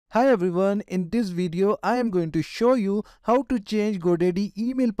Hi everyone, in this video I am going to show you how to change GoDaddy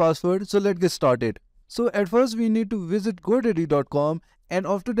email password. So let's get started. So at first we need to visit godaddy.com, and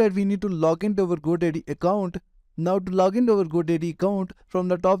after that we need to log into our GoDaddy account. Now to log into our GoDaddy account, from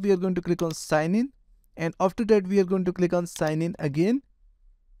the top we are going to click on sign in, and after that we are going to click on sign in again.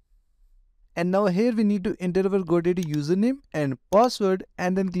 And now here we need to enter our GoDaddy username and password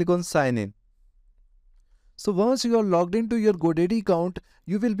and then click on sign in. So once you are logged into your GoDaddy account,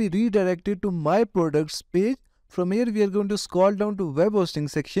 you will be redirected to My Products page. From here we are going to scroll down to Web Hosting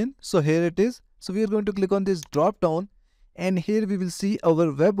section. So here it is. So we are going to click on this drop down, and here we will see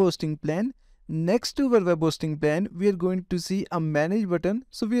our web hosting plan. Next to our web hosting plan, we are going to see a Manage button.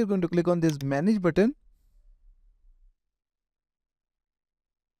 So we are going to click on this Manage button.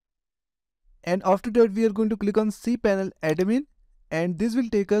 And after that we are going to click on Cpanel Admin, and this will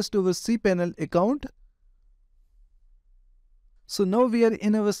take us to our Cpanel account. So now we are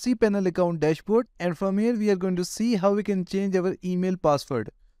in our Cpanel account dashboard, and from here we are going to see how we can change our email password.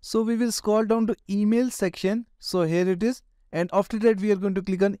 So we will scroll down to email section. So here it is, and after that we are going to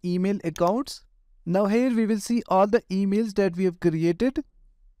click on email accounts. Now here we will see all the emails that we have created.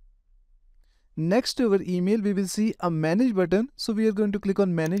 Next to our email we will see a manage button. So we are going to click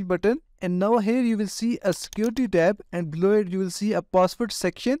on manage button, and now here you will see a security tab, and below it you will see a password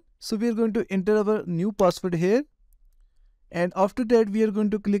section. So we are going to enter our new password here. And after that we are going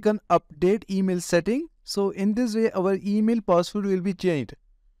to click on update email setting. So in this way our email password will be changed.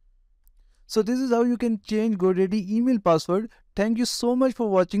 So this is how you can change GoDaddy email password. Thank you so much for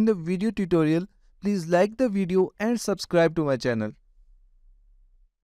watching the video tutorial. Please like the video and subscribe to my channel.